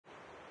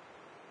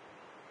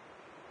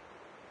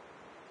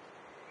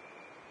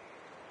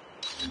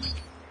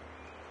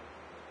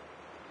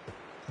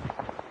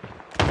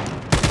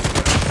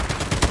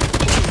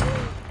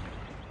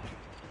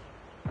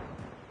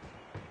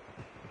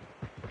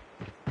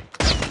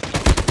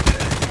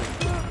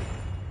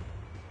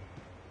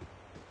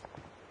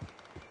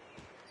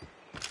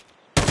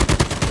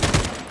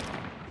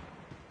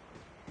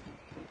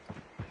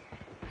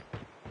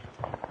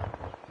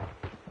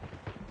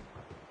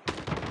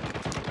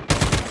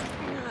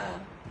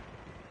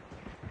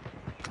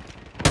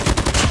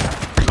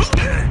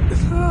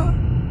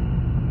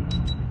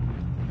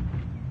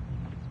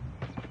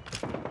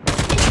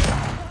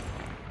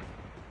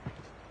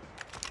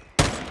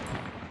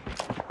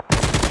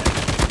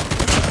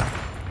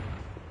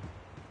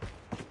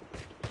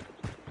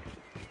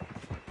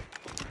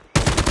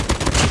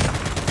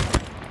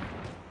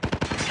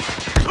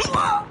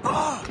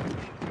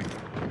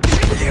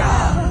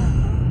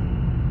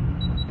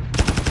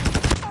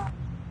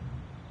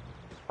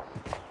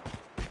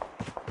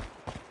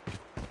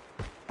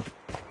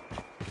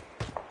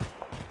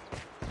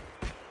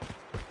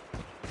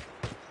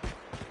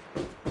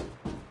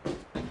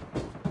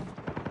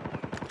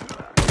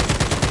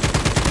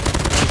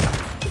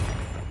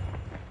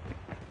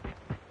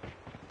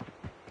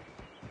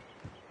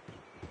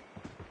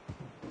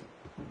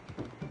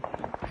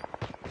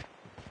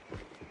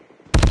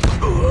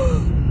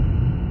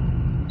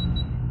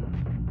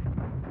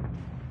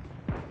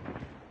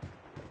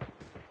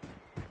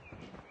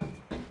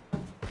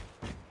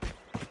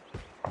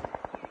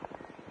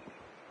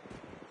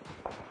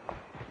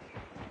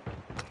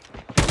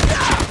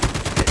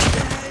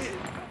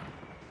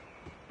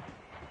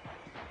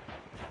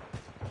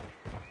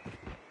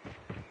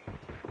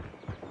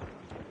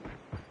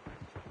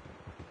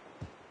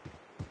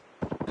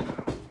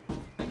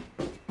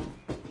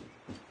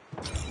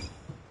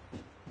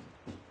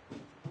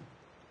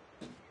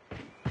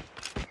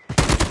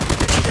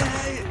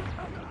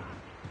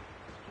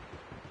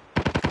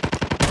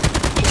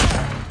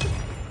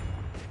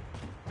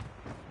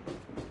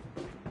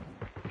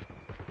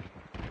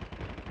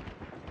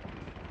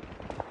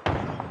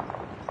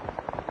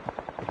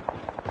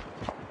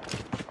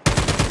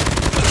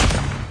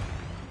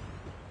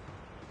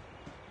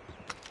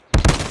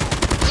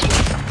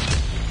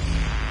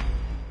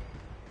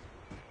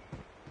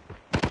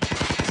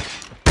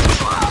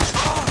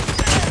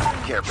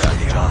care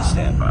package on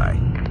standby.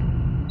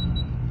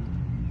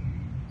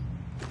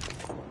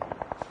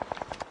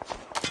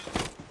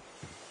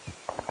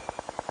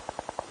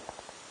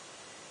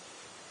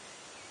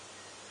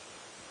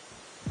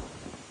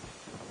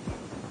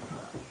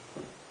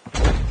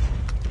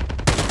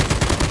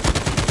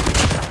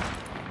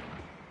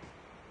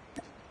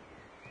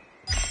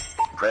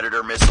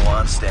 Predator missile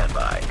on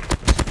standby.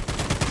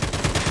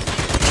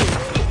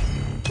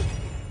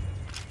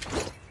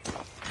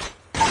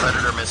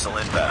 Predator missile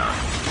inbound.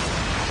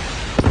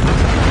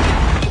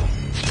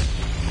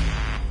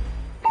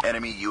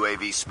 Enemy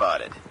UAV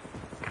spotted.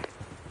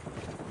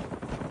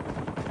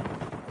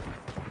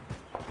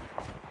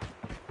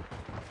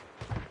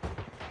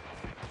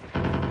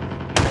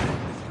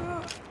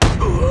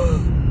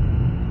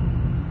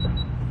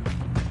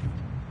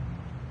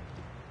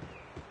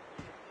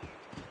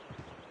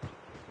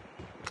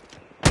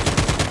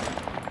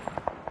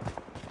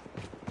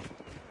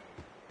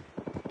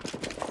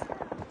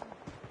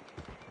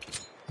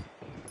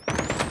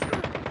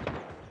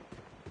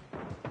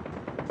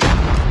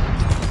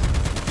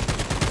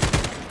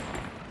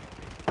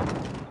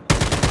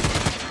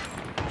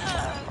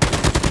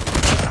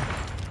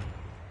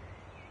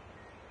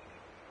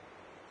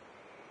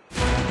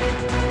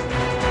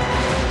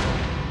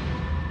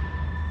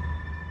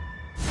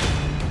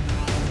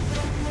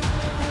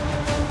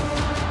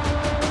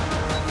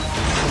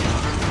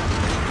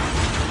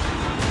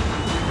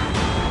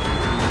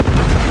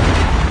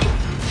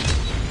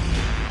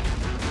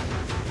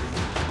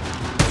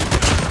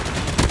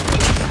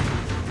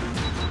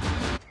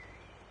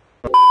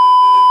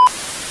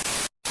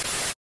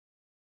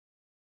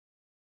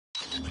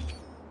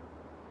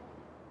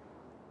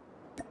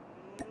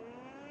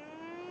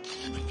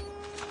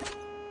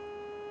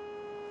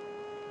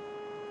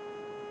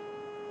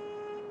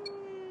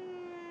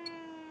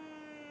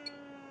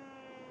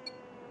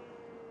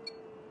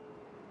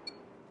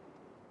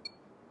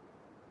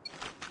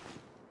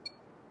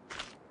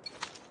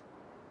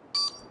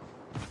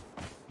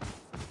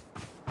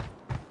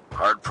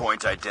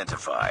 Hardpoint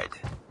identified.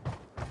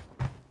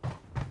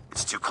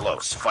 It's too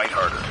close. Fight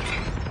harder.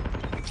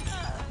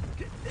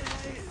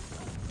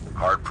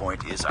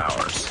 Hardpoint is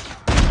ours.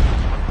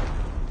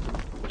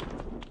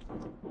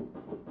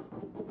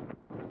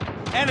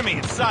 Enemy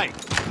in sight.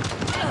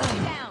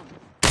 Down.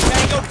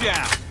 Tango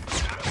down.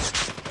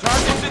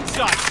 Targets in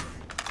sight.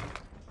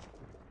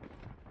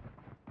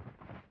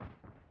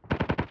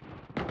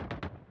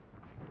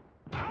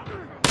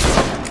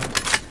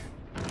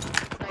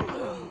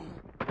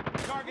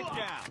 Target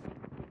down.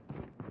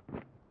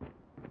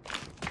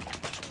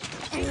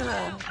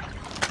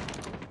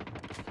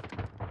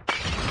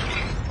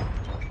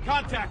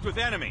 Contact with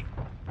enemy.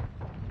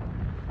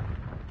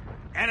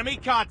 Enemy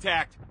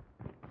contact.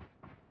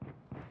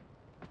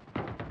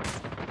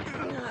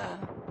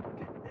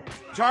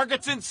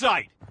 Targets in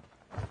sight.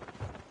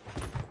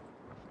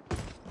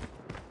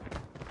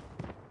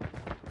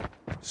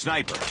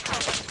 Sniper.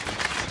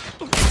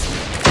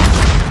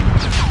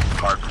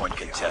 Hardpoint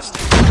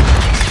contested.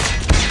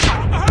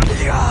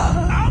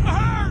 I'm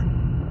hurt!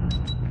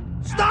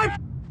 Sniper!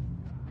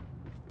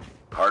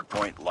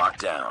 Hardpoint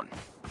locked down.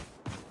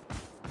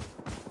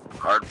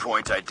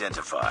 Hardpoint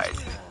identified.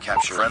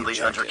 Capture friendly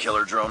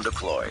hunter-killer drone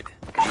deployed.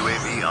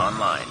 UAV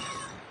online.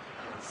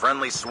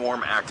 Friendly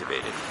swarm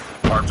activated.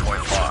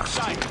 Hardpoint lost.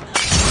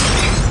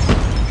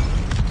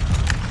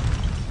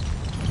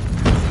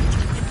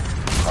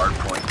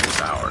 Hardpoint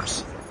is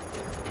ours.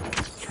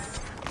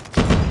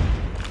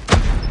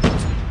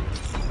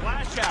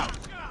 Flash out.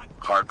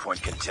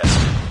 Hardpoint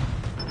contested.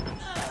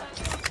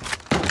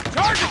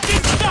 Target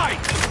in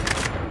sight!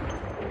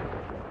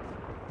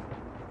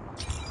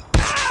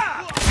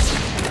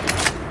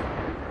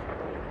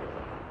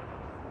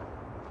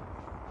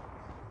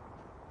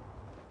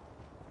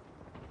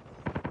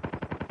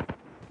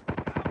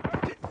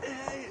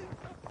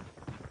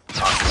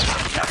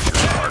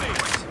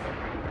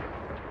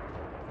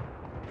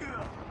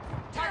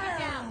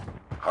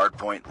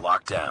 Hardpoint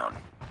locked down.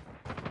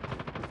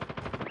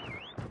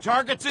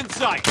 Targets in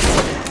sight.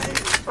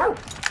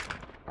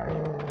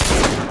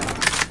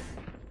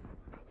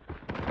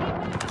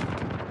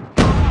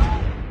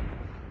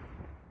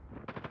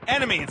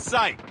 Enemy in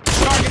sight.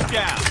 Target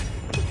down.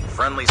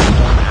 Friendly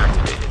swarm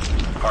activated.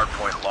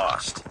 Hardpoint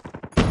lost.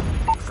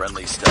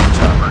 Friendly stealth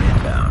chopper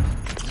inbound.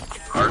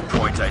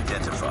 Hardpoint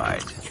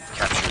identified.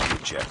 Capture the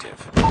objective.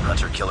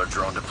 Hunter-killer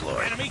drone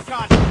deployed. Enemy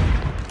contact.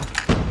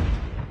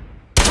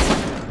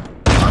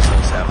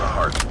 Hostiles have the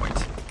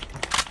hardpoint.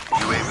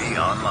 UAV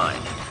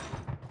online.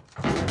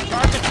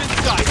 Targets in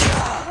sight.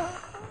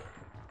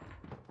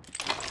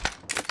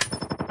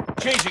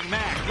 Changing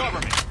mag.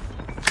 Government.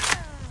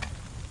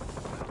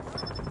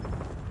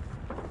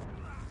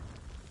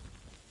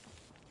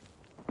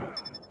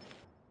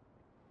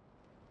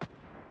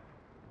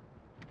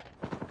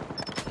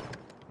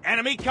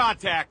 Enemy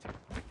contact.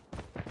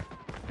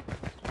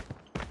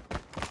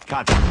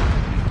 Contact.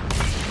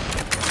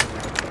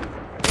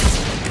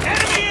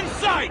 Enemy in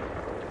sight!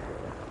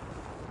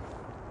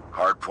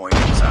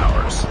 Hardpoint is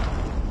ours.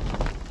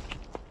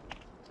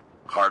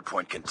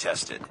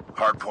 contested.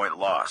 Hardpoint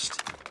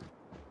lost.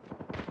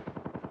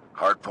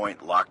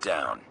 Hardpoint locked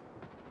down.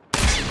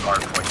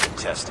 Hardpoint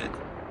contested.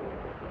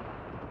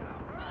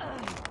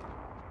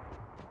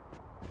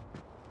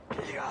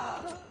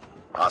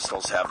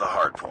 Hostiles have the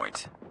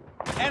hardpoint.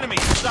 Enemy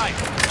in sight.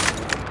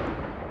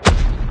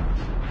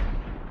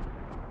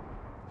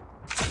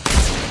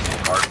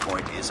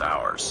 Hardpoint is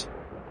ours.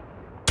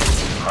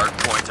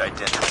 Hardpoint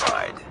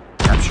identified.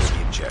 Capture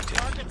the objective.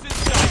 Targets in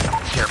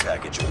sight. Care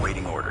package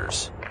awaiting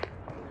orders.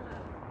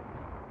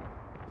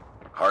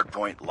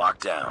 Hardpoint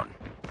locked down.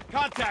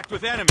 Contact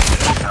with enemy.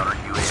 Counter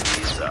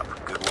UAV is up.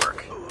 Good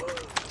work.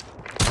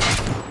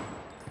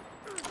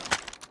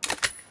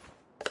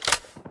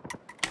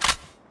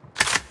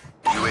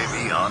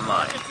 UAV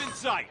online. Targets in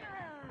sight.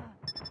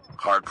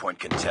 Hardpoint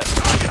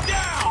contested. Target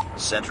down.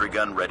 Sentry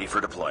gun ready for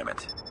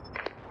deployment.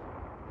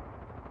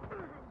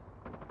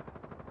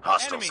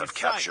 Hostiles Enemy in have sight.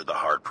 captured the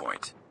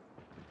hardpoint.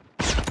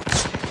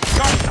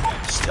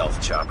 Target. Stealth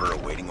chopper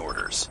awaiting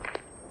orders.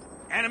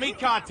 Enemy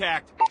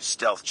contact.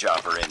 Stealth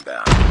chopper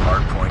inbound.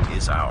 Hardpoint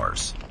is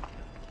ours.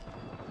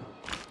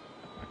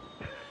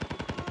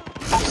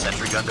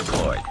 Sentry gun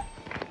deployed.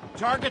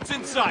 Targets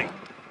in sight.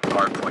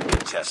 Hardpoint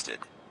contested.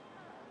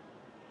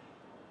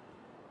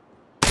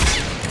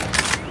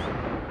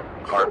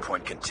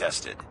 Hardpoint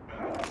contested.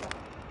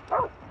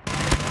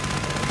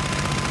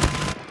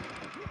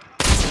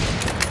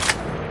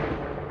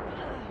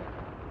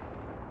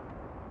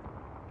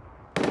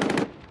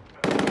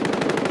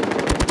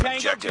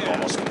 Objective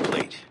almost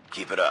complete.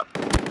 Keep it up.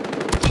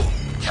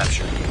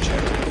 Capture the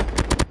objective.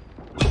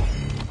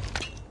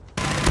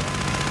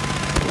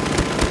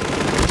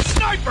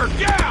 Sniper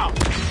down!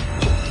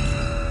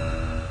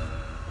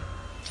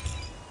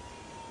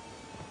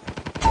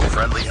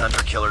 Friendly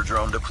hunter-killer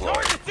drone deployed.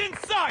 Targets in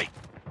sight!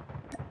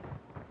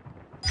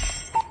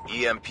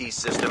 EMP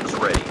systems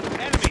ready.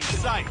 Enemy in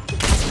sight!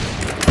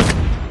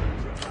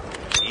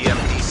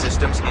 EMP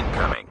systems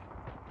incoming.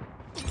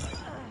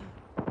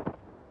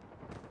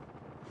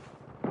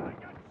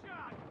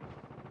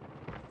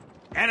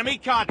 Enemy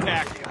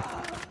contact!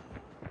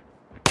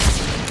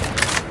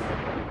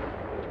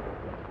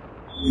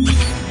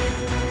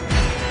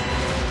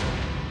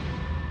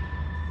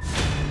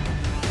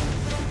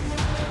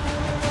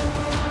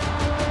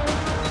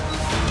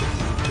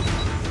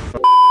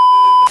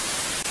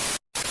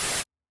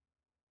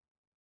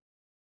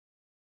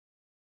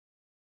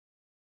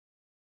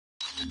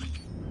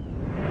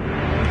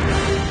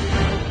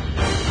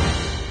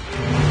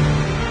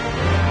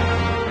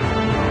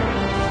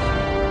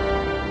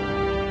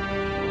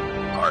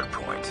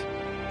 Hardpoint.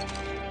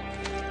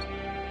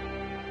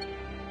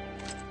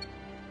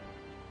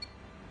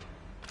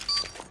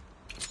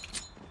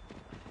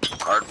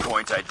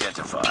 Hardpoint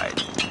identified.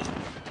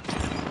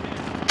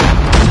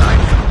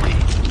 Time for the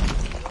lead.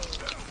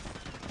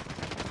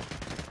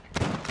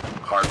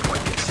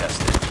 Hardpoint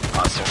contested.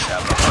 Hostiles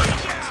have the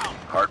hardpoint.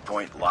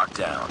 Hardpoint locked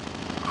down.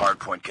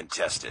 Hardpoint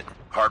contested.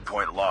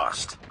 Hardpoint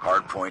lost.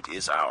 Hardpoint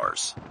is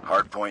ours.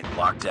 Hardpoint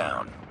locked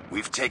down.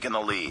 We've taken the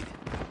lead.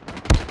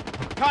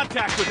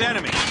 Contact with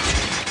enemy!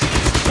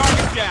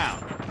 Target down!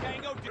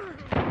 Tango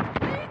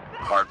down!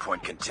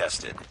 Hardpoint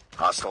contested.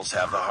 Hostiles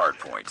have the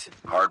hardpoint.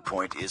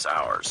 Hardpoint is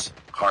ours.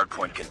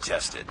 Hardpoint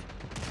contested.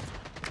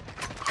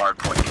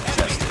 Hardpoint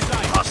contested.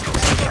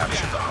 Hostiles have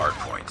captured the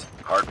hardpoint.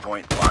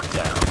 Hardpoint locked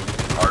down.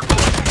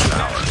 Hardpoint is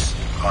ours.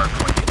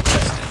 Hardpoint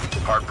contested.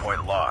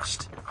 Hardpoint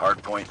lost.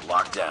 Hardpoint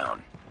locked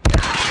down.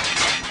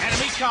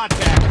 Enemy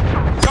contact!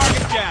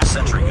 Target down!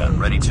 Sentry gun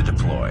ready to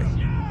deploy.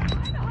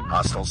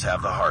 Hostiles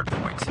have the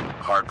hardpoint.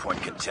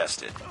 Hardpoint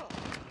contested.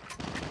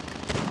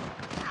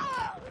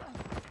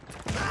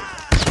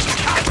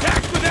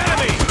 Contact with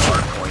enemy!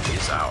 Hardpoint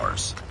is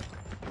ours.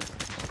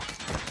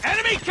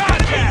 Enemy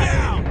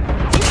contact!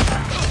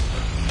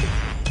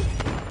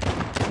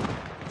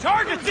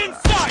 Targets in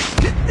sight!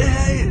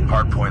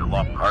 Hardpoint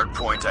locked.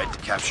 Hardpoint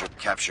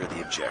capture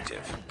the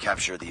objective.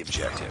 Capture the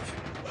objective.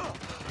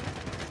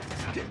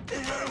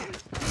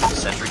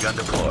 Sentry gun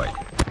deployed.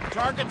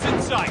 Targets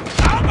in sight!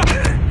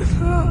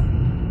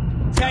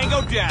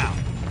 Tango down!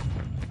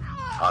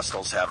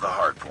 Hostiles have the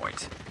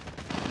hardpoint.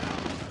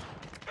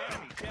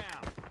 Enemy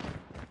down!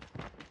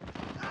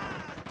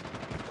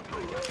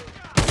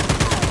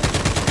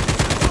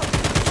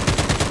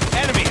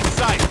 Enemy in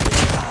sight!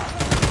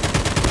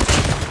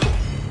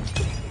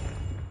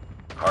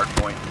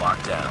 Hardpoint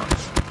locked down.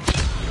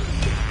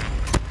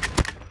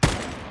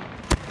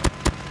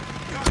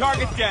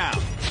 Target down!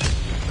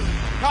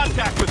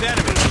 Contact with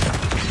enemy!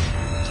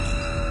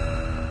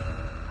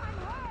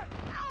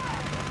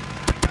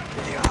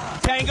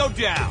 Tango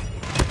down!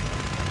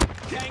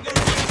 Tango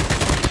down!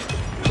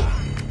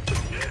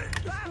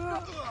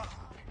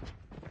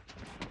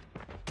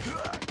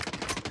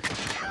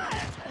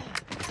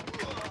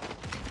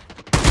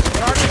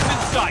 Target's in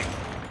sight!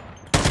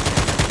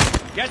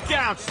 Get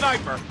down,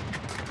 sniper!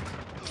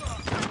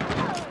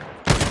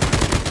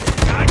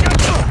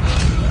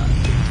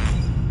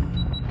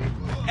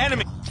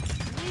 Enemy!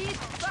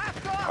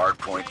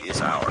 Hardpoint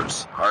is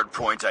ours.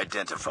 Hardpoint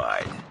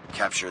identified.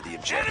 Capture the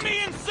objective.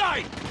 Enemy in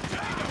sight!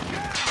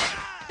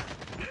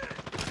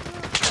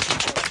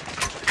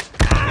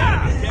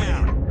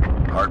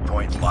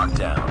 Hardpoint locked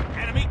down.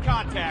 Enemy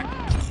contact.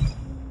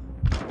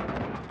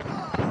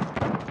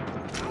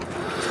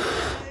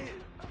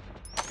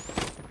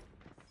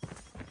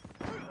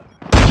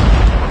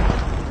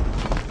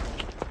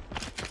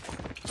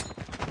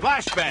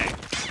 Flashbang.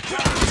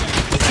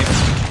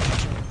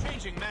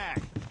 Changing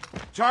mag.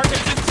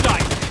 Targets in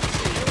sight.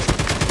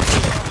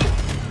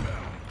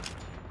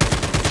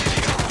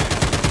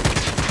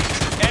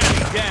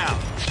 Enemy down.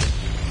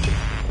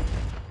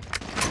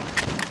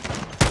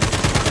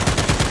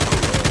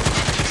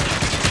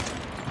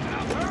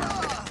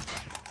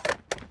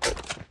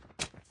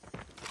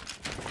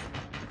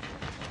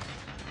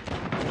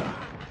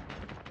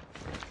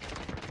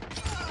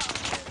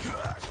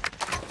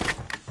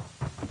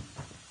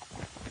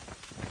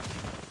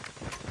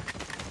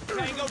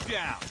 Tango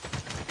down.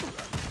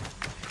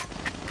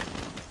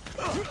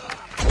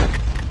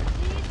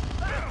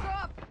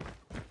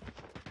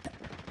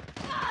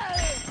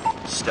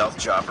 Stealth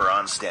chopper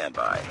on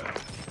standby.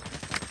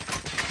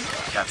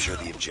 Capture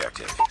the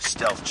objective.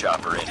 Stealth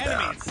chopper Enemy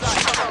inbound. in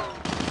sight.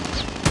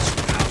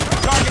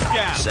 Target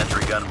down.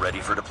 Sentry gun ready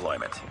for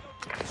deployment.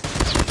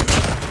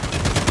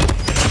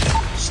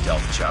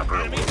 Stealth chopper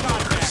Enemy awaiting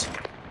orders.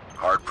 contact.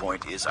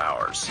 Hardpoint is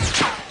ours.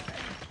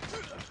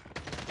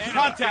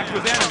 Contact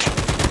with enemy.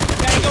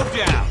 Tango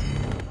down.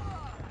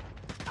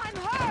 I'm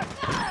hurt!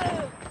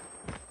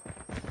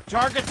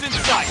 Targets in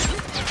sight.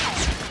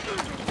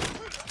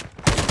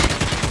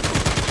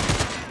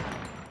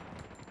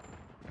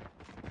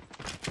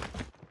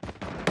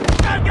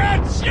 I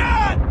got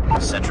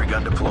shot! Sentry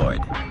gun deployed.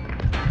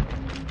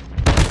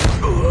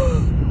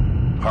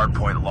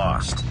 Hardpoint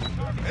lost.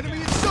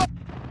 Enemy in sight.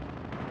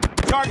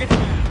 Target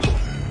down.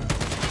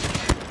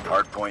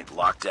 Hardpoint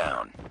locked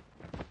down.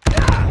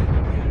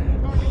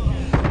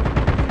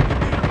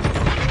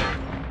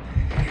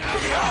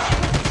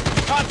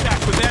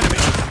 Contact with enemy.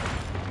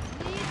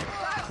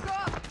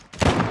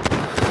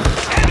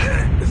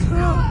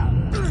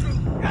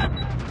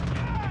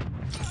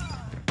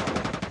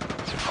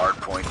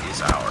 Hardpoint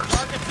is ours.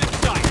 Targets in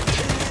sight.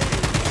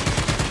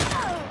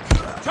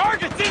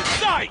 Targets in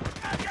sight.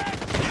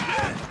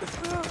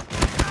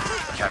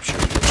 Capture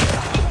the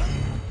objective.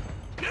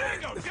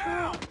 Tango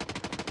down.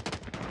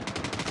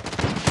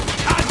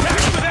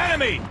 Contact with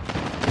enemy.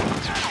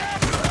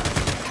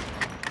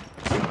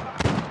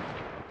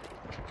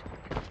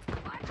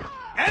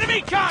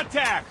 Enemy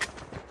contact.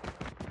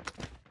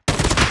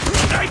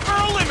 Sniper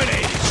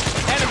eliminated.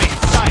 Enemy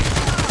in sight.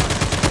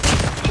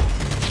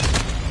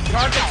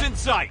 Targets in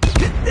sight.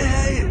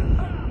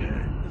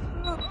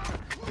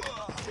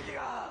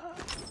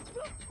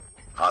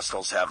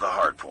 Hostiles have the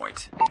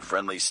hardpoint.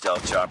 Friendly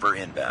stealth chopper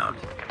inbound.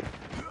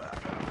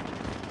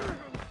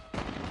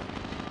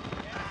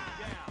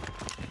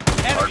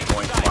 Enemy in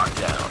Hardpoint sight. locked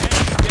down.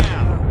 Enemy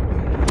down.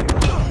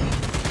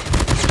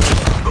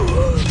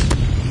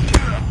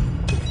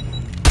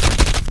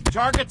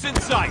 Targets in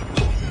sight.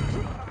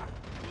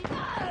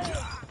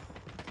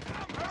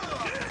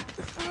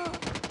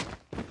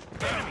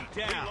 Enemy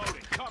down.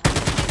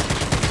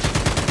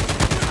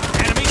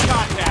 Enemy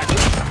contact.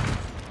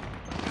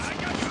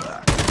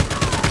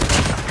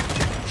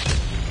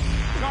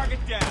 Target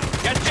down.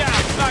 Get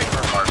down,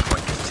 sniper.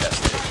 Hardpoint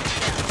contested.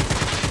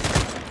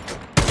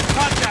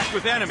 Contact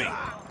with enemy.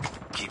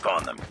 Keep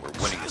on them. We're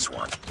winning this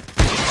one.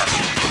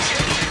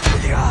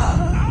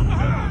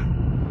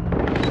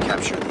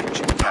 Capture the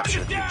objective.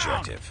 Capture the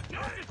objective.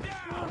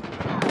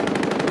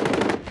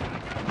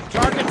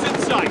 Targets in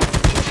sight.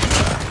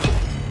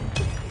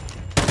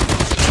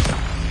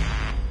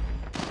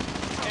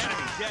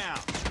 Enemy down.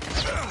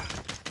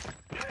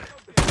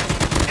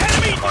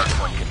 Enemy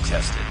Hardpoint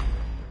contested.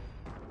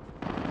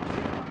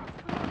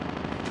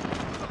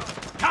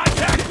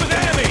 contact with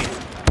enemy.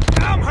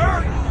 I'm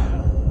hurt.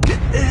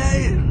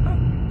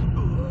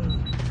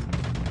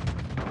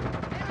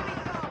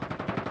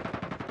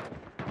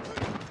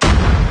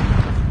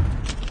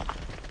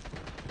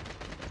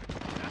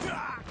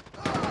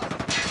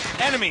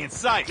 Enemy in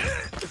sight.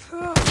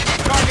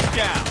 Target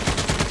down.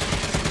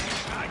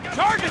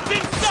 Target's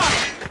in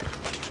sight.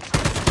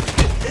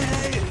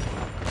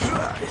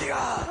 Enemy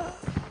down.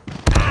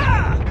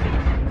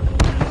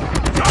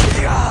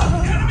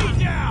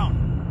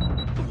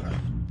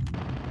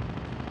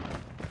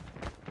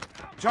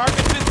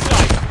 Target's in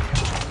sight.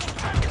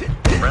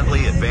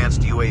 Friendly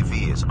advanced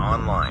UAV is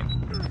online.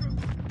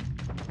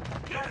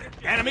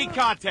 Enemy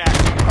contact.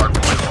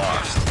 Hardpoint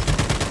lost.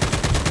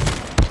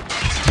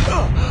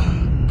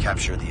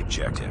 Capture the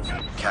objective.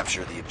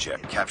 Capture the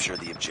objective. Capture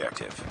the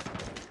objective.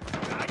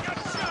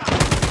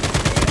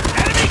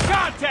 Enemy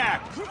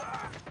contact.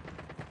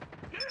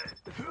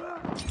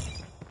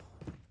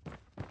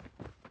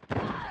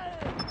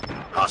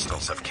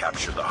 Hostiles have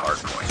captured the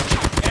hardpoint.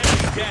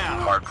 Enemy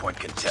down. Hardpoint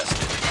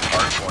contested.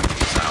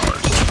 Hardpoint is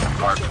ours.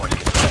 Hardpoint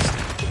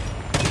contested.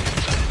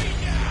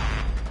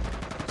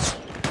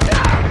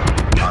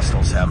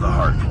 Hostiles have the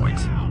hardpoint.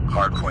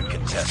 Hardpoint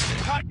contested.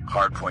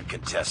 Hardpoint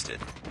contested.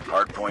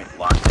 Hardpoint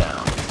locked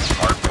down.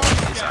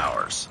 Hardpoint is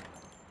ours.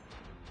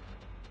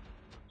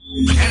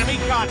 Enemy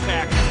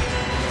contact.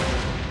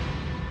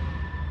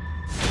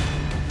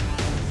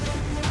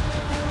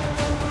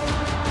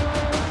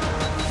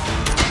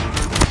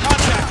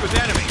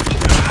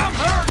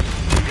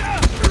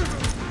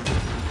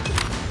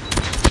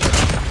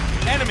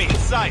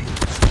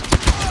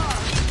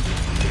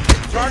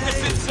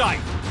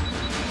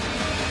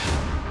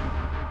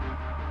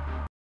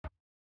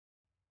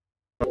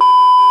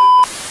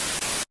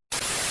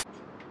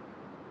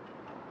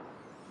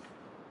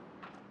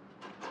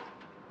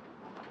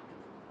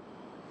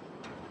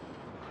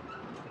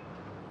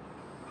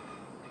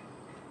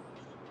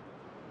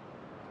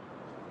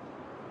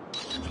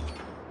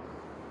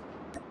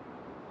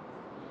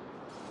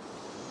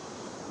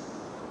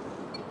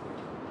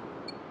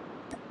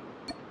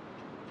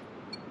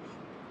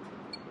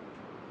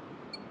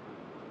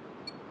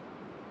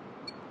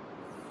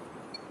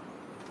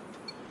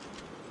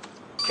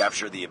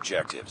 Capture the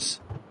objectives.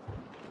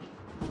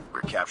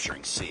 We're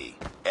capturing C.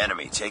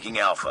 Enemy taking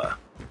Alpha.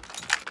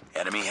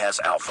 Enemy has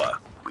Alpha.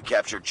 We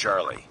captured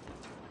Charlie.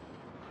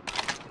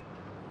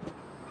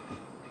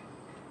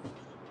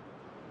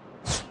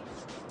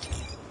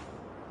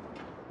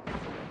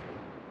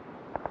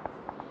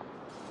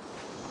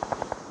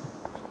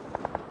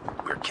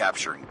 We're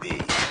capturing B.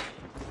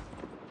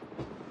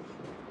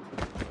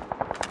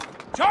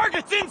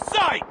 Target's in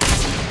sight!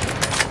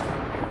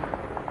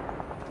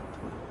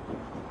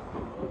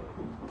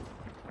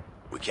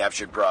 We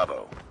captured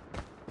Bravo.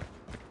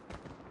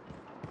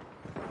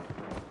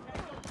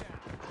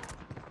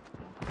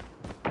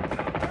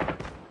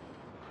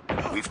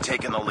 We've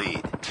taken the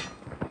lead.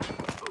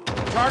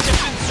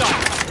 Target's in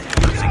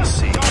sight! Losing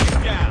C.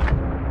 Target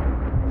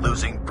down!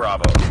 Losing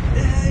Bravo.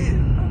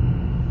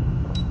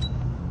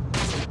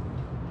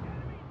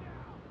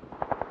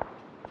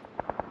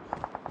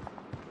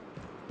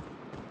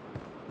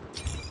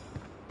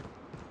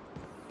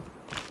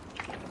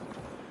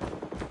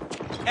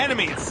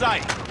 Enemy in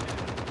sight!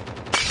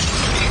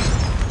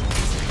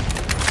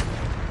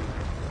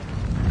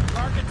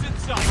 Target's in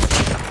sight!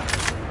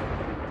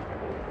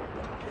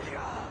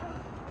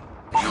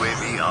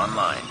 UAV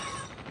online.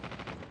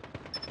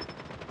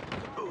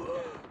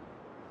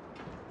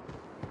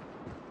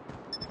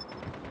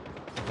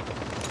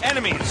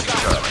 Enemy in sight!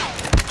 Charlie.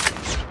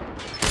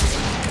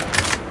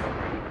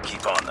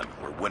 Keep on them.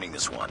 We're winning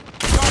this one.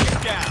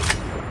 Target down!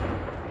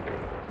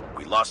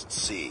 We lost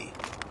C.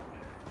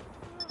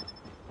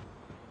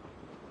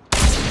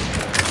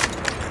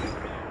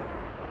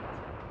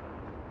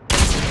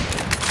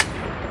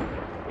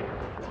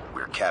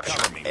 We're Cover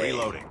capturing me, A.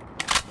 reloading.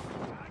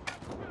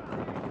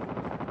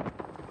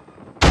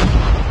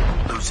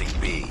 Losing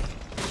B.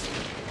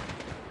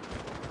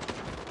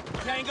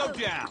 Tango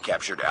down!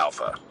 Captured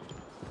Alpha.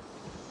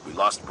 We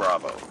lost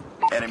Bravo.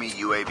 Enemy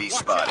UAV Watch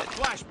spotted. out,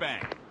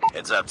 flashbang!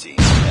 Heads up, team.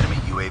 Enemy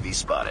UAV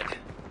spotted.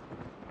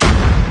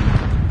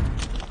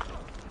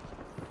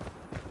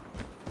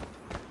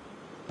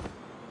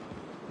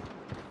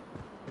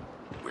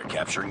 We're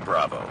capturing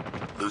Bravo.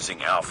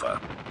 Losing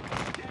Alpha.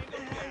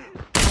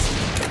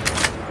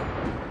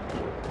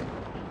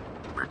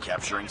 We're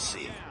capturing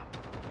C.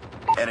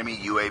 Enemy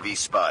UAV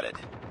spotted.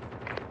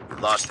 We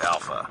lost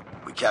Alpha.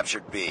 We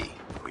captured B.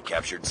 We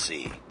captured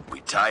C.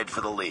 We tied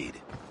for the lead.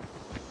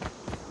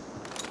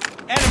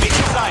 Enemy in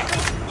sight!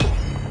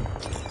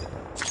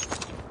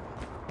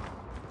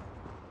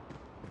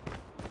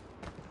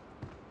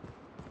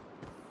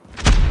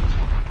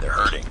 They're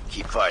hurting.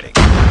 Keep fighting.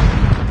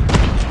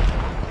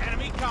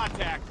 Enemy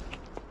contact!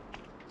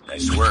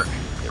 Nice work.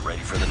 Get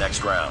ready for the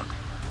next round.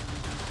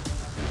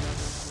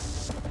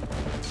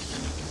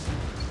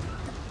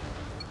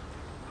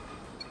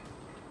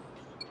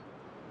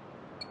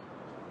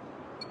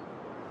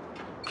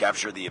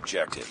 Capture the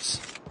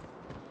objectives.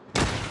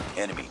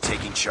 Enemy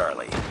taking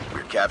Charlie.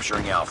 We're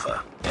capturing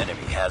Alpha.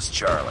 Enemy has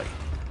Charlie.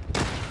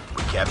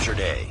 We captured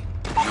A.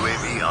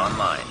 UAV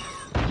online.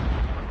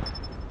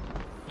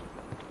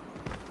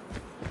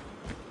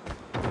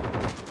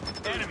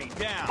 Enemy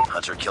down!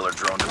 Hunter-killer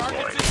drone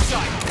Target's in deployed.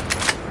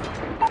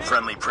 sight!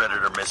 Friendly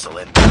Predator missile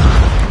inbound.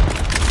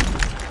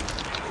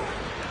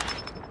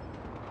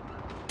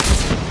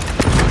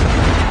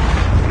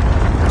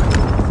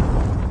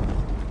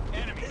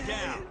 Enemy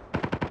down!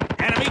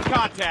 Enemy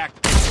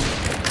contact!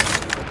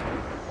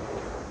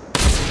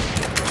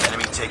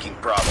 Enemy taking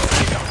Bravo.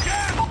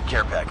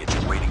 Care package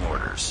awaiting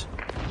orders.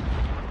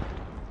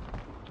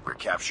 We're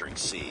capturing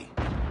C.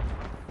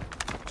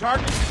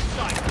 Target's in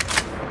sight!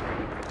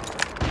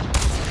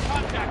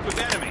 Contact with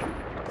enemy!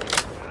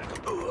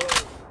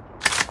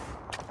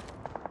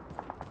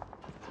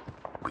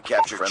 We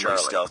captured Friendly Charlie.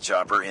 Stealth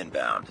chopper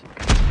inbound.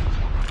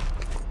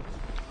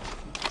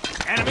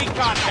 Enemy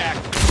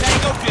contact!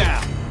 Tango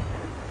down!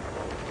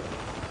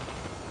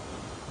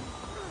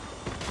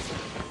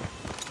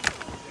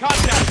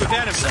 Contact with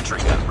enemy! Sentry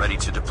gun ready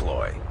to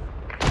deploy.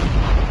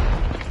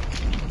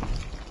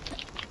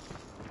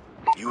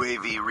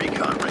 UAV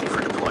recon ready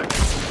for deployment.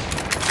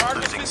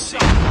 Target's Losing in C.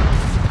 sight!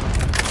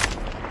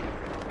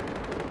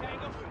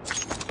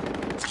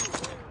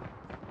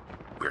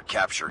 We're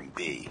capturing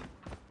B.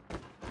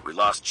 We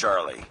lost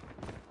Charlie.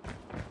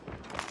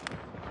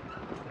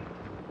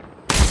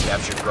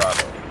 Captured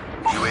Bravo.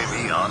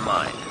 UAV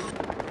online.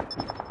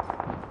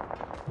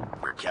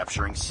 We're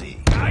capturing C.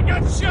 I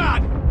got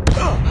shot!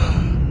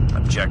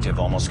 Objective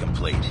almost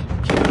complete.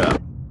 Keep it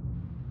up.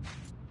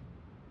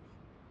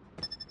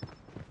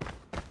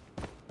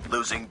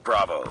 Losing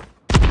Bravo.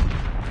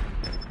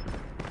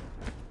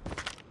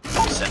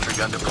 Sentry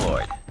gun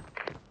deployed.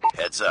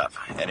 Heads up.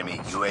 Enemy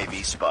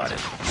UAV spotted.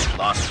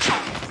 Lost B.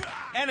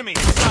 Enemy in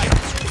sight!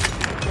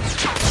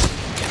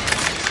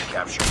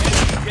 Captured.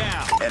 Enemy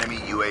down! Enemy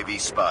UAV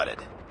spotted.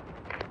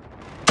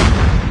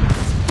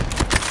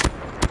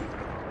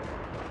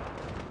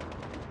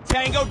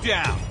 Tango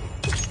down.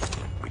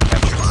 We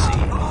captured C.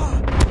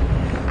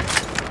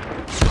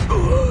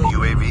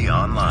 UAV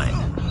online.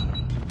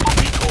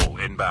 Hole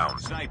inbound.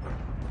 Sniper.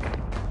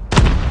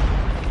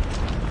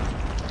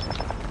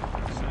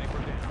 Sniper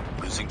down.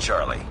 Losing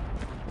Charlie.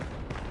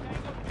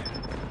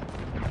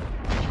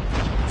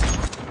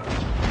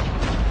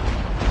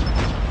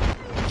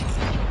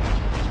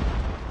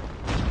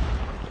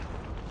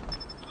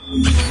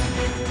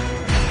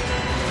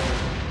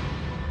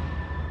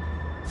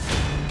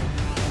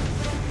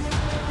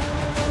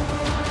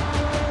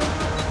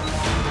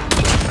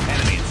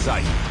 Enemy in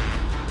sight.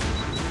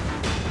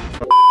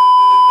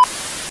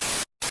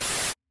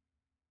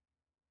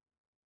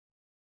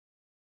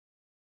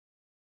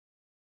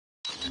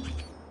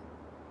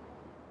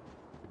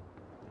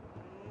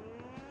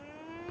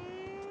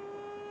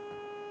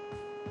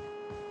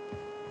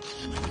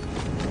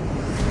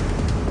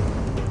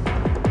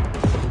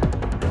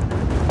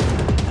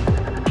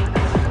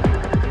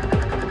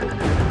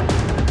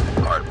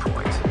 Hard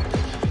point.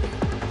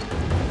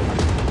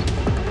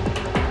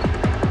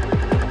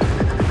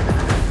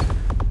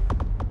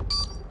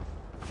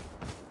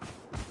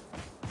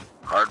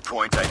 Hard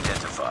point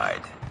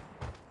identified.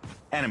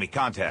 Enemy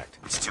contact.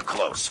 It's too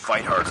close.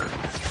 Fight harder.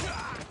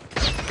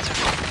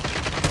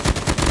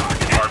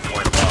 Hard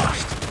point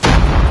lost.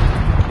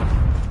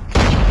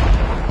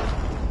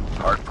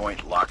 Hard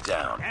point locked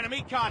down.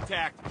 Enemy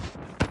contact.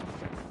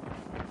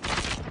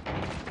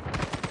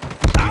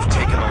 We've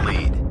taken the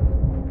lead.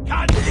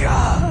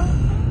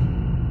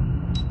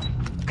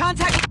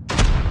 Contact.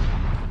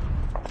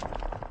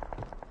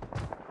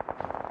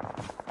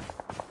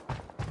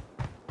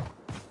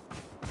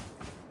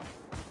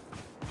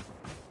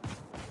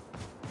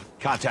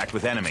 Contact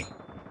with enemy.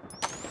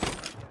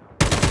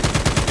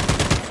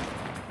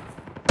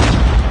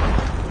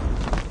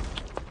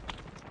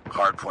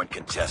 Hard point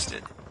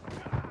contested.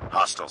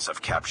 Hostiles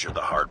have captured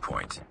the hard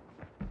point.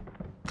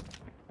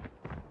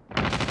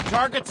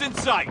 Targets in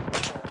sight.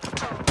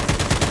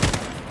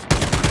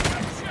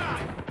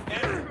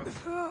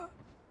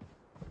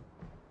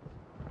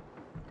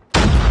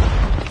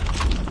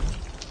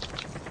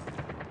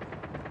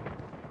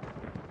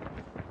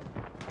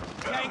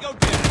 Tango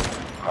down.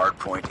 Hard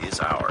point is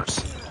ours.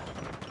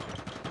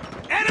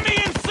 Enemy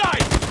in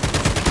sight.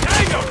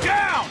 Tango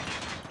down.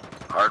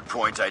 Hard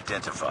point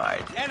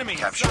identified. Enemy in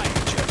Capture the sight.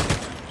 objective.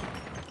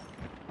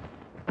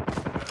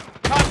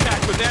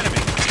 Contact with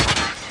enemy.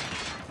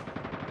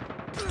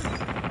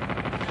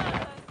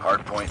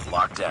 Hard point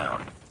locked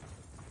down.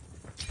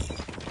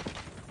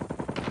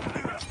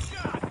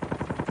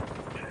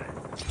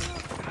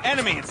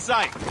 Enemy in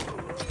sight.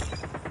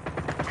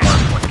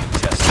 Hard point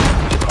contested.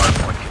 Hard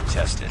point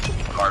contested.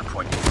 Hard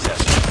point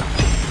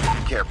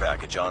contested. Care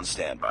package on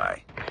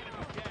standby.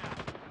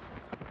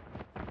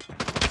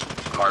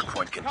 Hard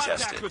point Contact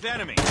contested. with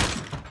enemy.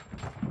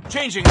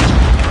 Changing. Enemy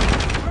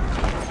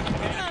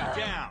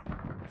down.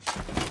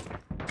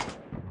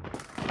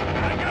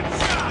 I got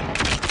shot.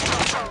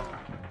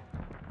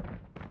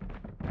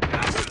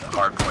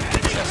 Hard point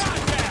contested.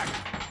 Contact.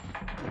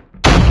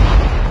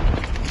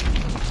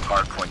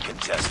 Hard point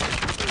contested.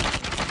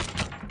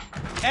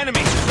 Enemy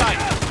in sight.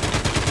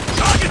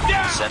 Target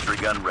down. Sentry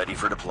gun ready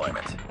for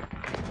deployment.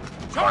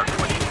 Hard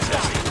point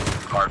contested.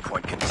 Hard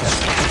point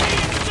contested.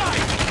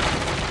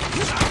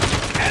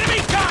 Enemy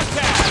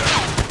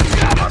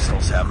contact!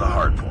 Hostiles have the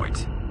hard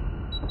point.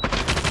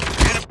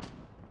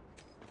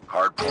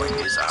 Hard point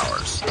is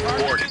ours.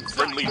 Warning,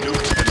 Friendly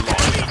nuke has been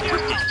launched.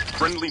 Repeat,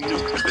 friendly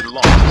nuke has been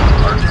launched.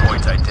 Hard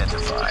point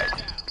identified.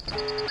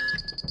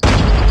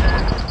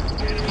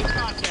 Enemy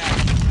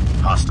contact!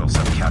 Hostiles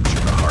have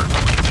captured the hard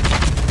point.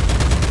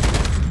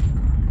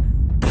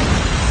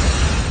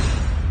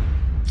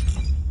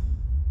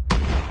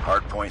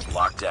 Hard point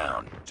locked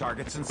down.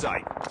 Targets in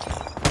sight.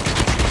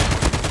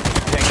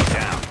 Tango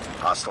down.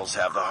 Hostiles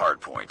have the hard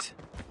point.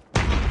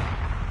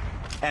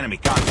 Enemy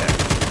contact.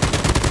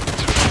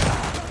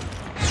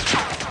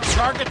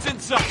 Targets in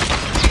sight.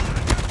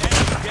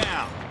 Enemy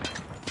down.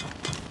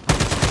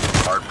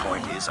 Hard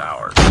point is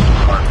ours.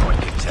 Hard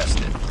point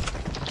contested.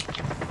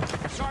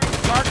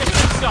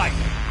 Targets in sight.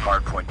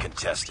 Hard point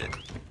contested.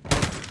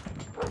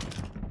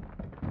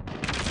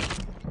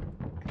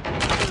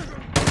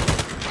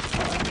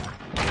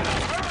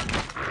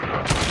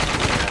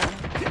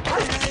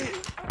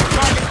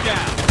 Target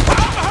down.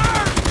 I'm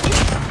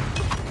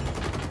hurt!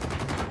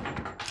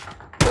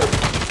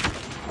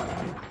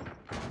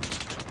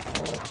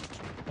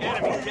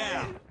 Enemy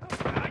down.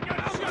 I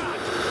got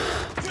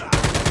shot.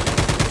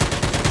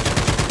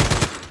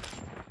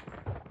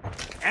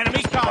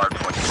 Enemy Hard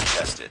contact. point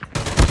contested.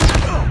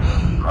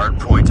 Hard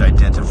point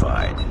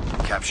identified.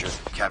 Capture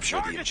the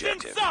Targets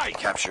objective. in sight.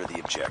 Capture the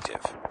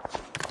objective.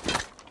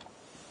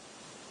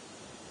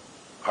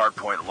 Hard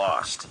point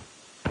lost.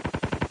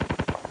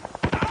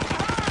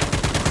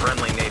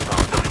 Friendly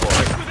napalm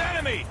deployed. With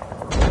enemy.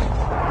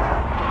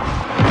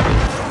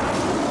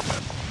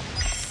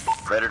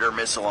 Predator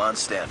missile on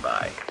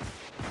standby.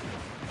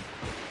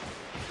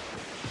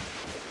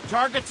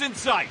 Targets in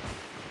sight.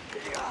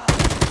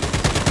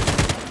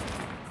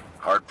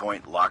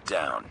 Hardpoint locked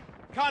down.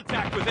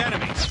 Contact with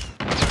enemy.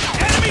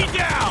 Enemy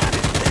down!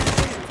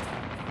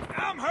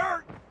 I'm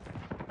hurt!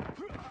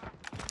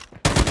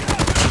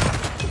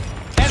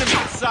 Enemy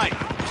in sight.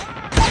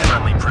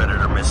 Friendly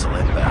Predator missile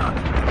inbound.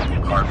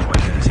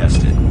 Hardpoint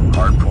contested.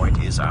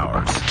 Hardpoint is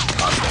ours.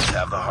 Hostiles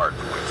have the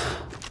hardpoint.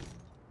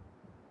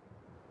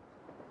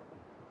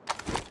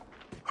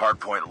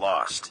 Hardpoint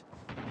lost.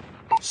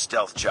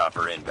 Stealth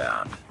chopper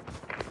inbound.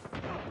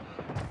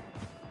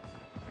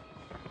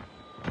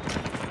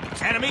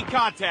 Enemy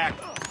contact.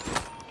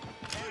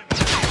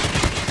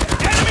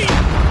 Enemy!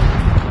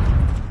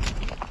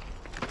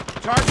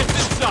 Targets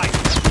in sight.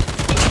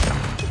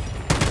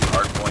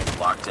 Hardpoint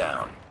locked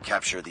down.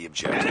 Capture the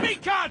objective. Enemy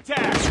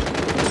contact!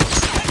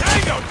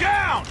 Tango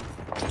down!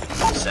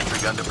 Sentry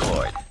gun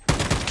deployed.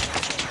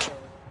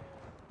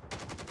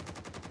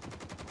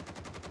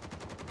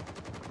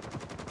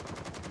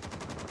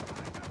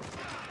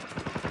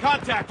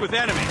 Contact with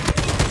enemy.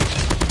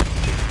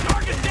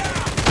 Target down!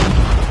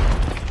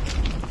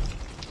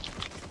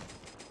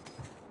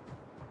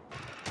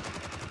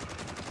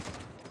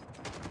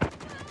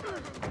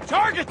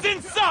 Target's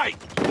in sight!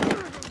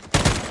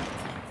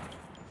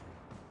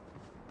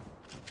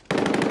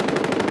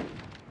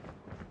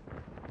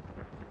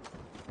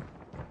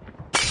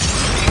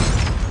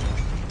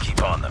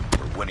 Keep on them.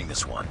 We're winning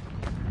this one.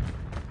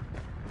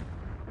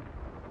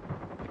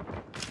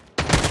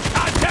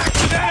 Contact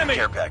with enemy!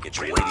 Care package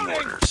awaiting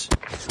orders.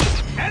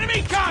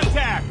 Enemy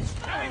contact!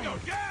 Tango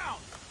down!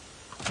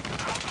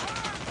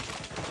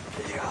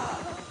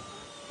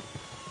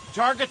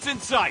 Target's in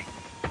sight.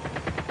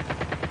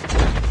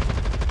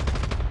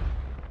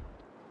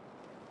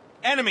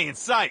 Enemy in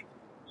sight.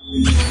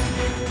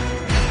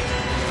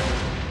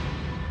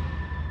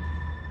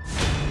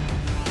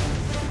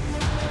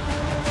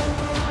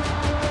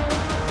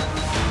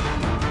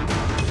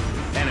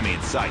 Enemy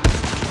in sight.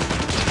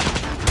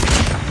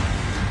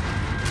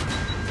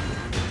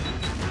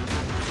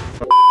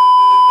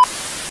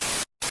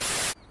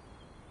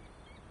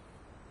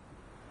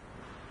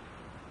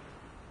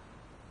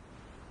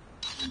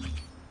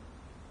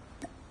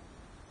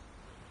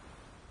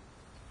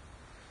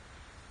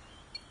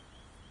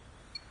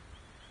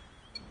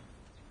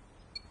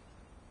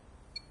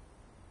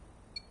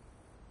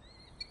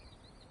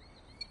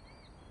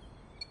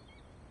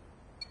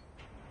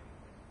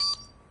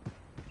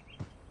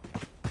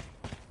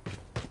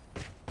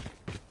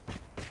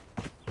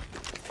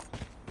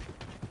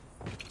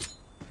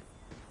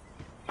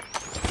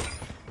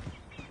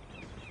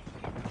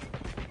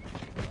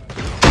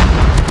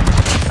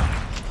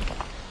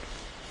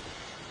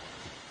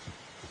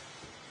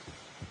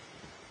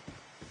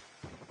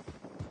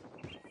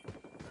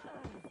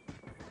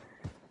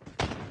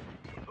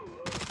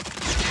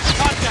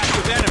 Contact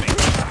with enemy.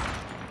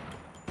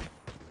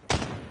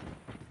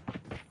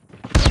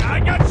 I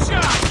got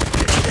shot!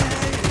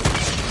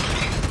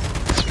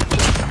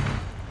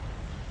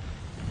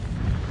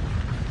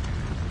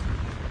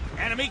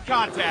 Enemy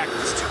contact.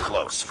 It's too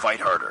close. Fight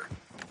harder.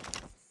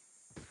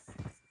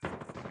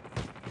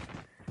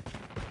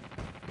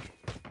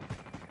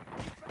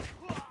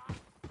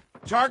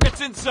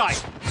 Target's in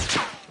sight.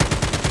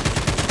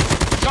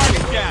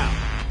 Target down.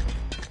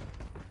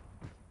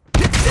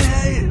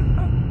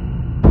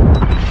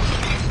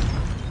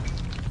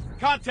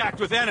 Contact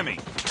with enemy.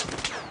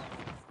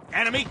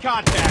 Enemy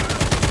contact.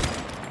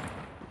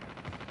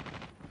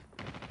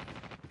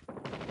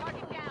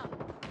 Target down.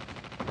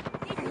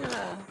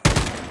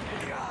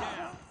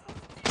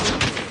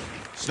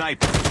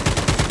 Sniper.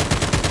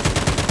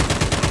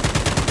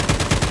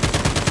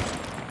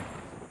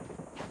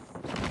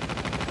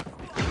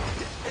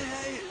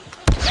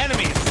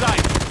 Enemy in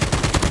sight.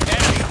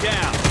 Enemy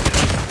down.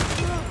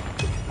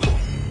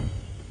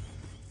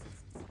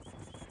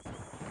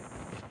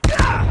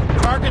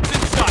 Targets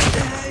in sight.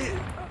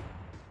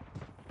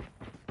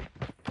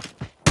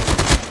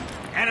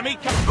 Enemy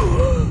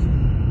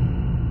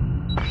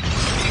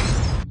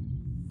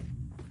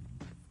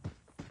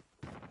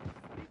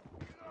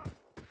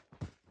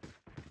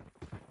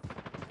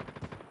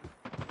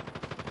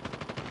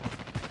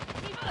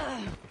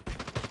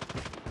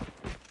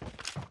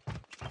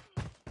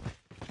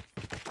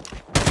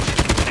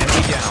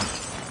Enemy down.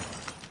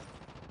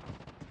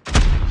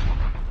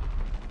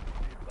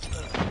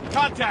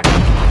 Contact.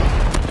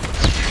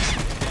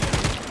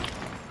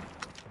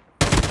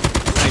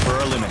 Sniper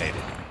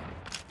eliminated.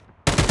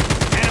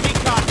 Enemy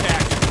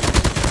contact.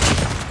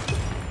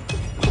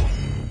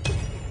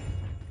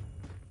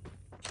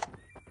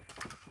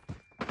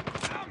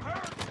 I'm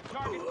hurt.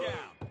 Target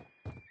down.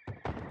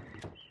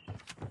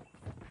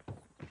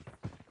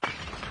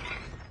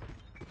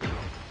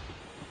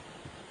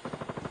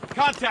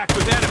 Contact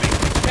with enemy.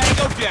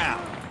 Tango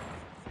down.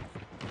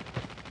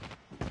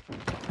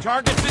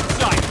 Targets in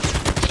sight.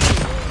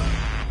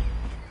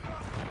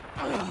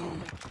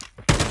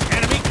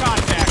 Enemy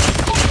contact.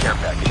 Care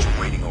package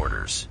awaiting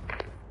orders.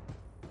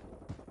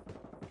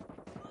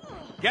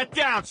 Get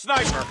down,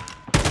 sniper.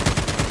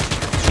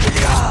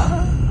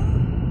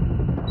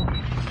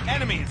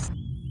 Enemies.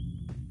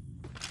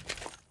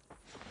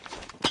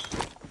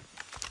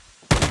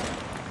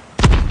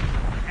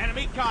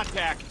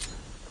 contact.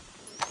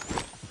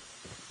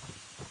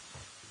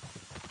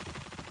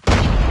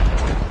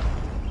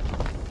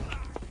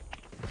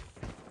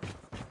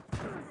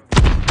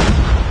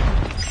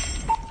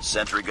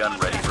 Sentry gun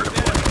ready for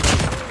deployment.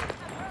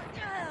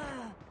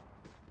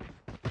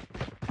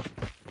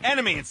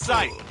 Enemy in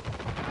sight.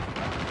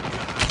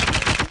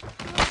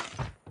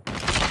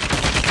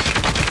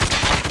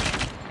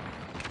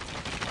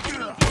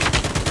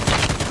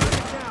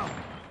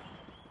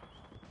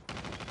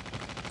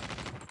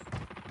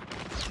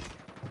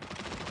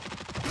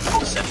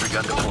 Sentry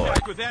gun deployed.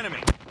 Contact with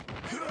enemy.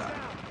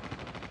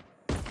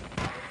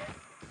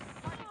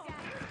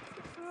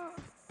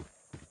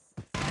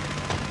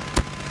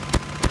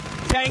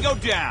 Tango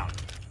down.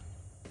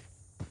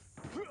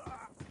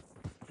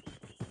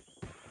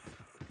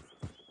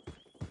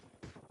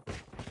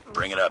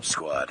 Bring it up,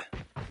 squad.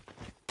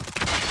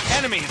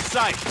 Enemy in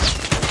sight.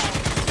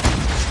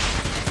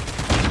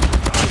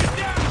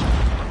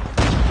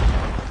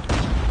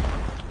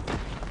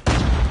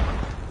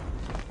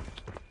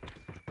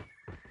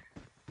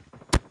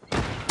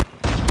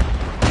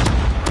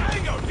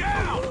 Tango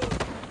down.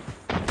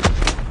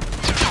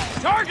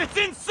 Target's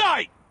in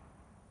sight.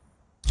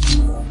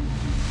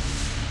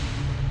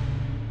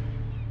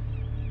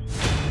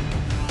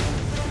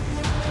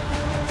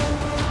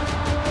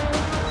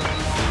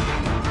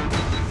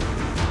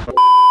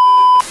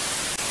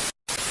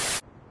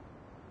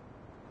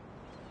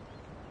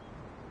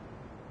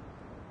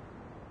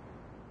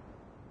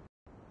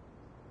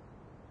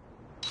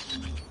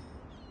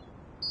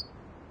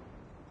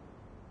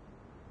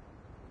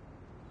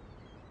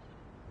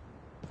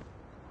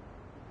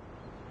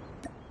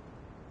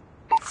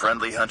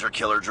 Friendly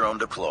hunter-killer drone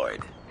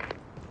deployed.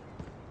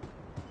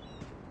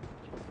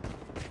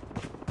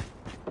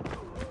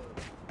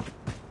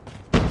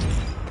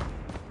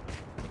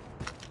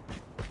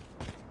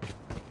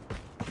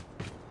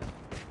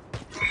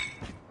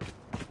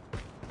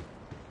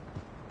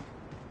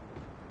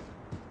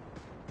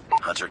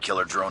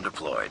 Hunter-killer drone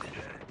deployed.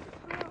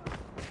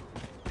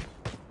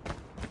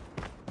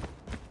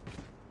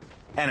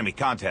 Enemy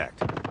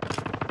contact.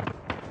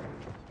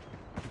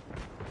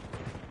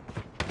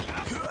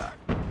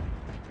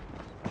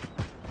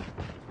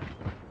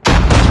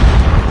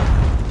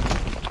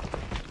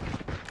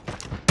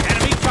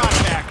 Enemy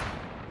contact.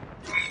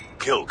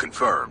 Kill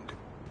confirmed.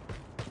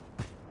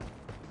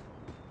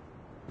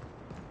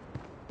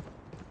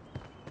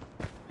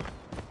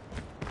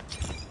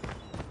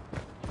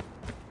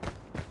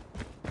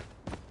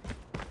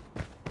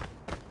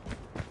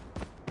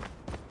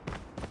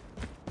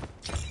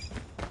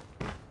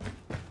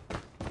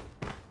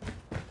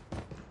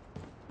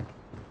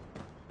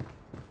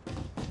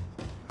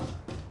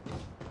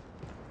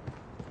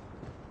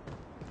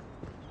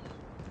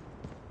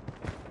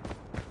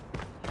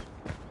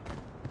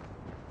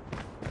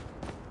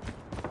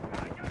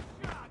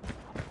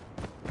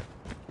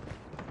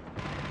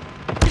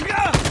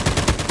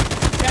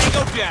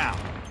 Tango down.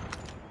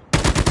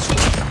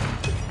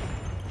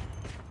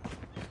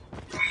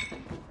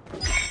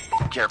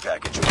 Care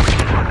package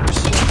awaiting orders.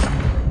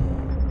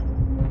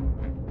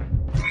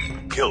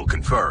 Kill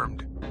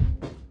confirmed.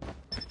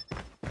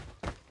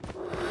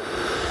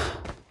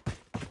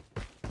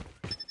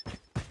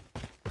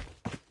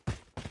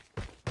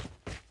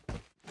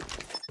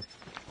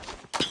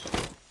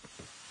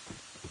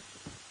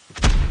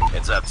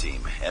 Heads up,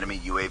 team. Enemy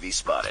UAV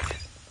spotted.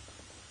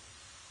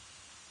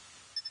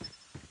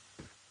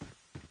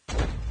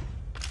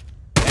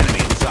 Enemy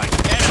in sight.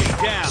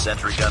 Enemy down.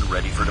 Sentry gun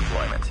ready for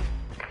deployment.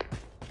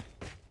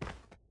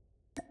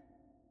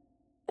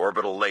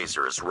 Orbital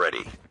lasers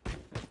ready.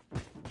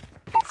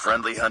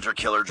 Friendly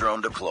hunter-killer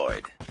drone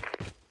deployed.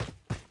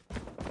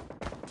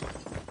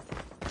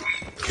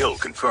 Kill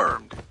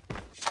confirmed.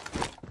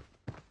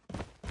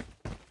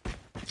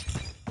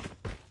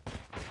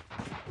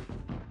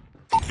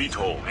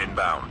 VTOL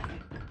inbound.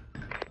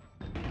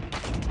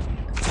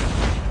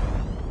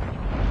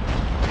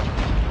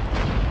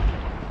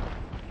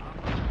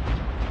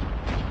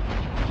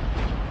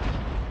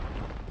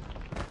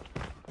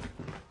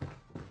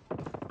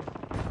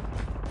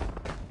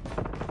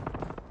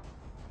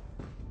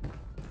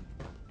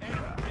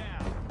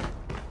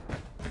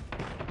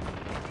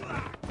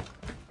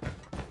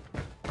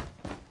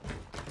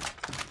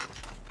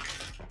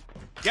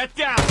 Get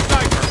down,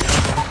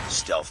 sniper!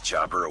 Stealth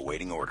chopper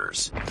awaiting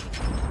orders.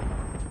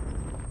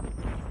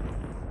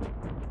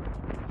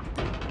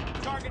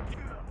 Target.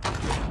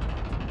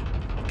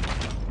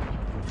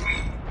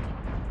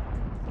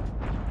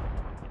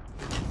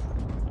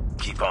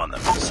 Keep on them.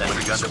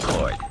 Sentry gun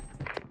deployed.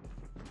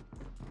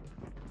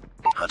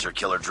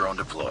 Hunter-killer drone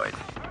deployed.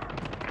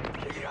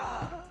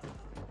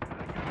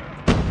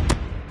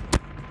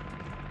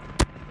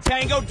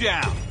 Tango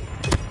down.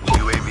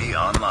 UAV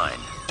online.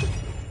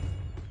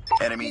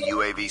 Enemy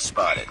UAV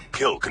spotted.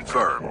 Kill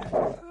confirmed.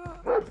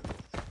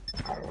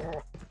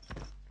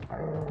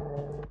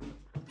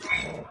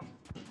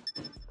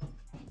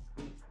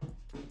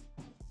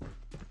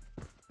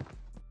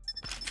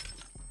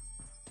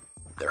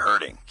 They're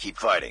hurting. Keep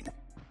fighting.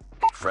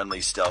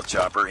 Friendly stealth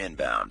chopper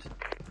inbound.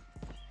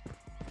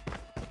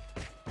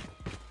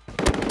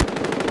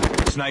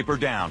 Sniper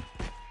down.